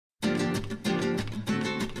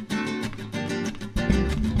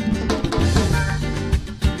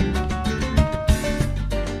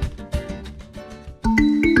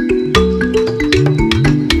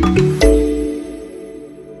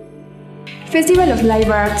Festival of Live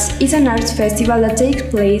Arts is an arts festival that takes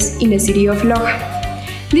place in the city of Loja.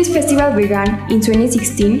 This festival began in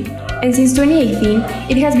 2016, and since 2018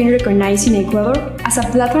 it has been recognized in Ecuador as a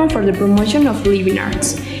platform for the promotion of living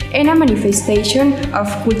arts and a manifestation of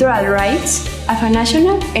cultural rights at a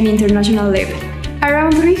national and international level.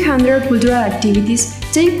 Around 300 cultural activities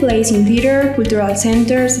take place in theater, cultural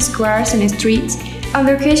centers, squares, and streets on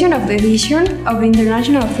the occasion of the edition of the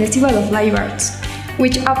International Festival of Live Arts,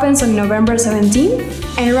 which opens on November 17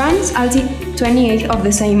 and runs until 28th of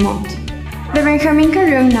the same month. The Benjamin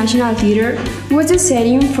Carrión National Theatre was the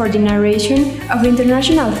setting for the narration of the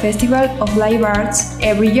International Festival of Live Arts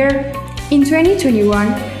every year. In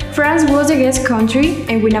 2021, France was the guest country,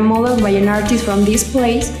 and with a model by an artist from this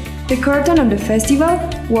place, the curtain on the festival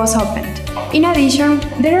was opened. In addition,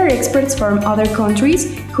 there are experts from other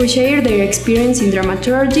countries who share their experience in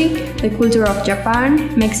dramaturgy, the culture of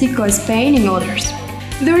Japan, Mexico, Spain, and others.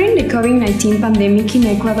 During the COVID-19 pandemic in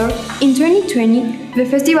Ecuador, in 2020, the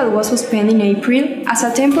festival was suspended in April as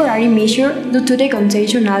a temporary measure due to the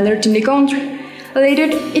contagion alert in the country. Later,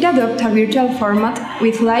 it adopted a virtual format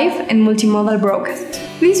with live and multimodal broadcasts.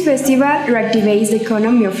 This festival reactivates the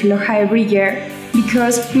economy of Loja every year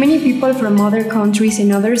because many people from other countries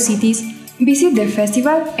and other cities visit the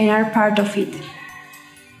festival and are part of it.